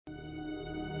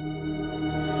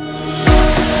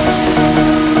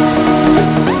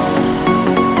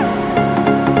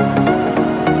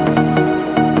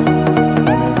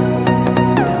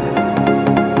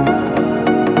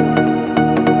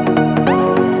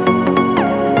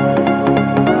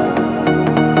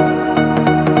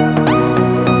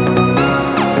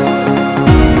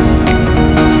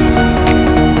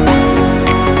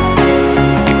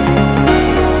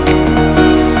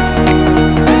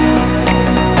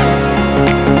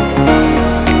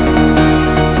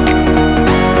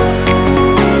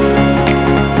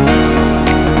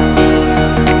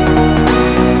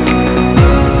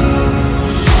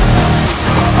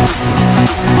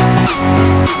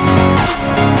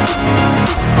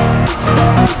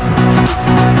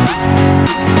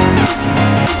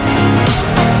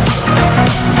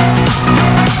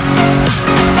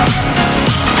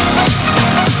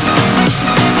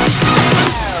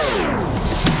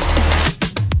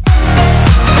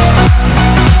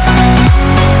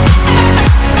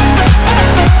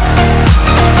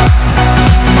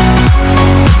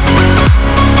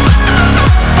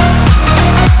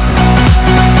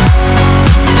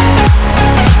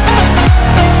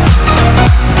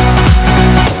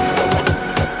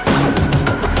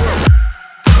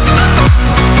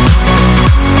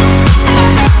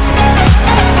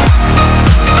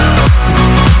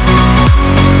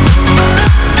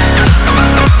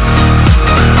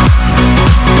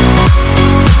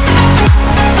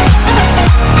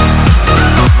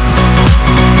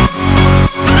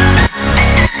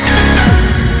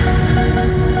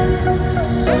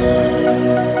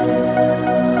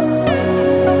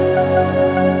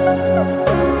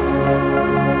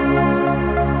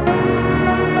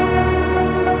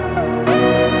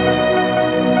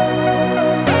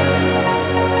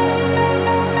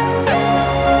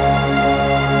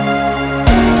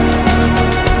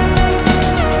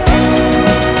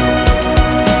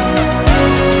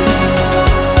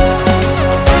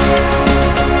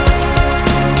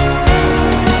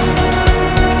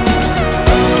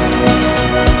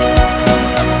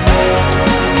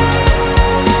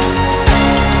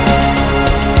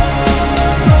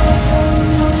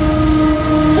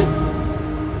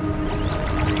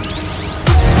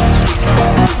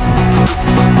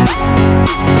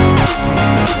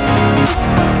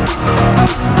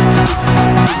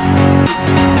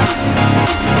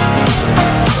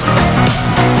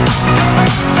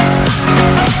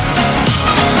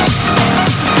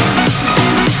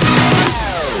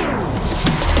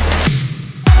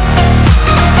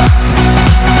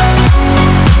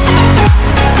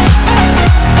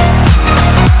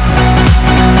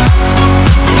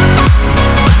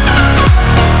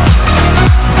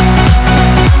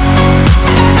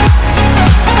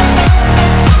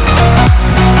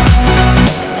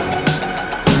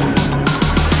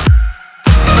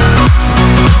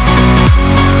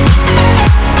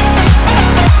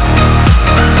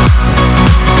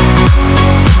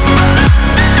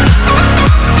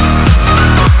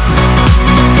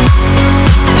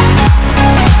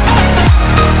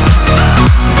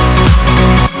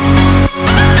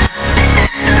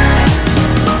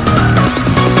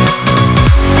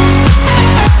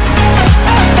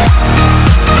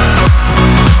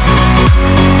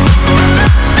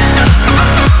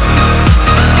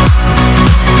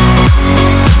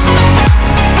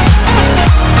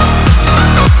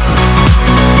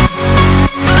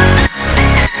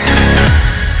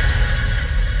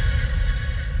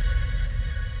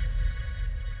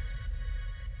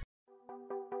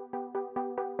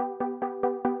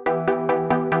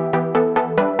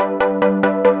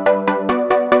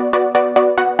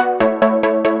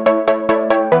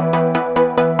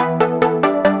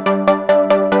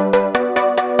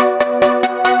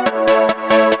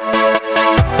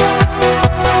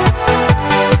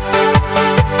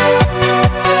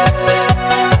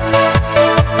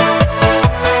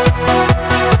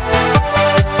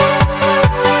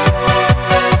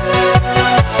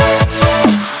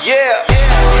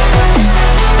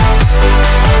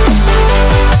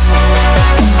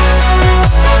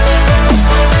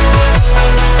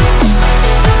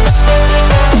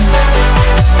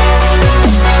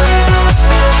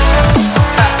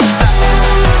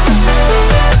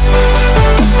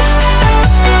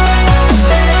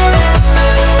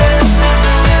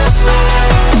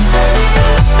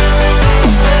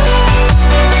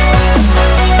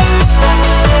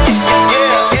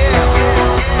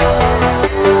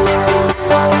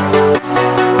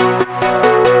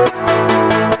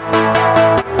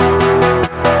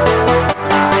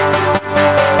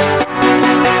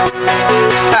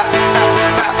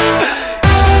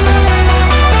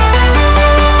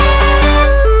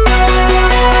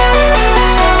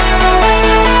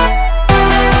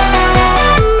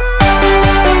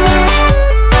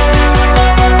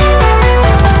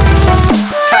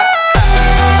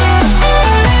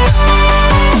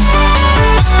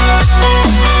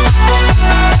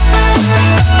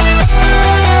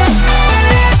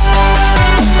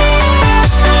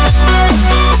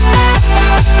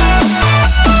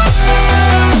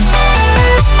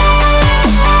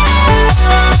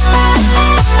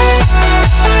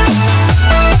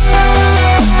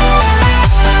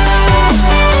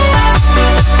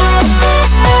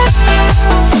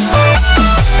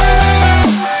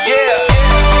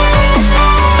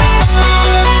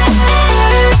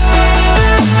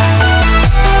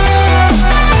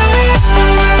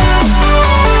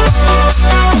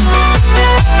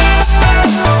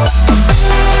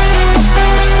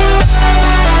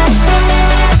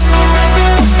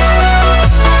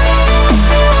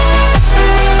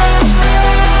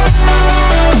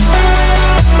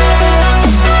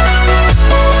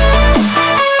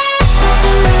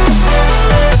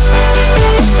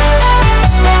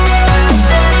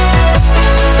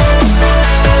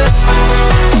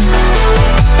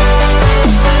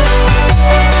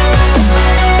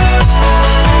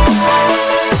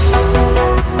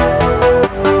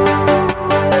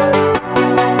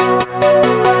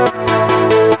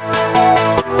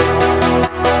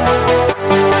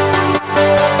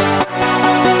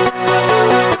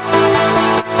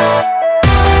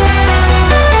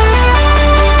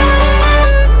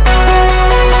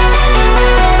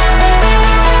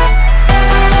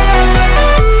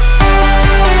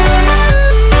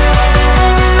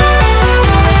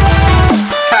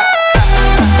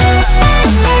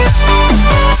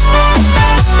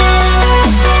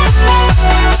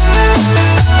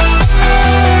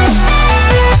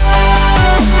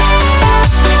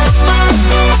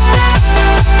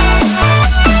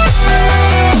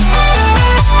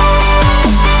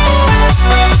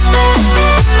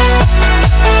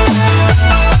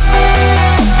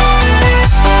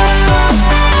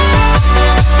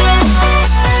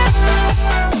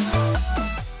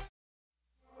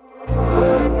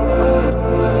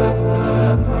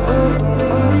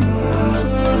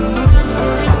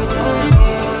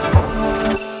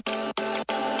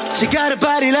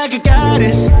body like a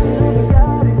goddess,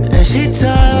 and she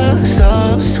talks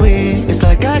so sweet. It's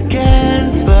like I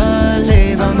can't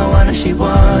believe I'm the one that she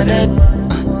wanted.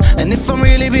 And if I'm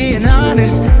really being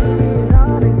honest,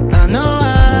 I know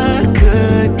I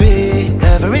could be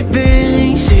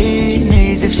everything she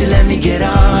needs if she let me get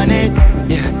on it.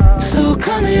 Yeah. So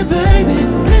come here, baby,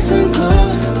 listen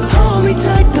close, hold me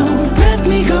tight, don't let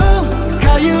me go.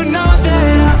 Girl, you know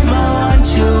that I'ma want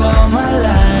you all my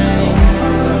life,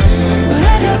 but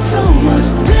I got so much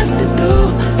left to do,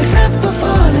 except for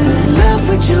falling in love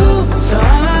with you. So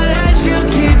I'ma let you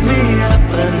keep me up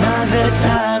another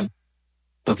time,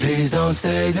 but please don't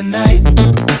stay the night.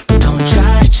 Don't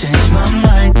try to change my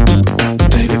mind,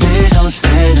 baby, please don't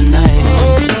stay the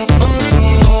night.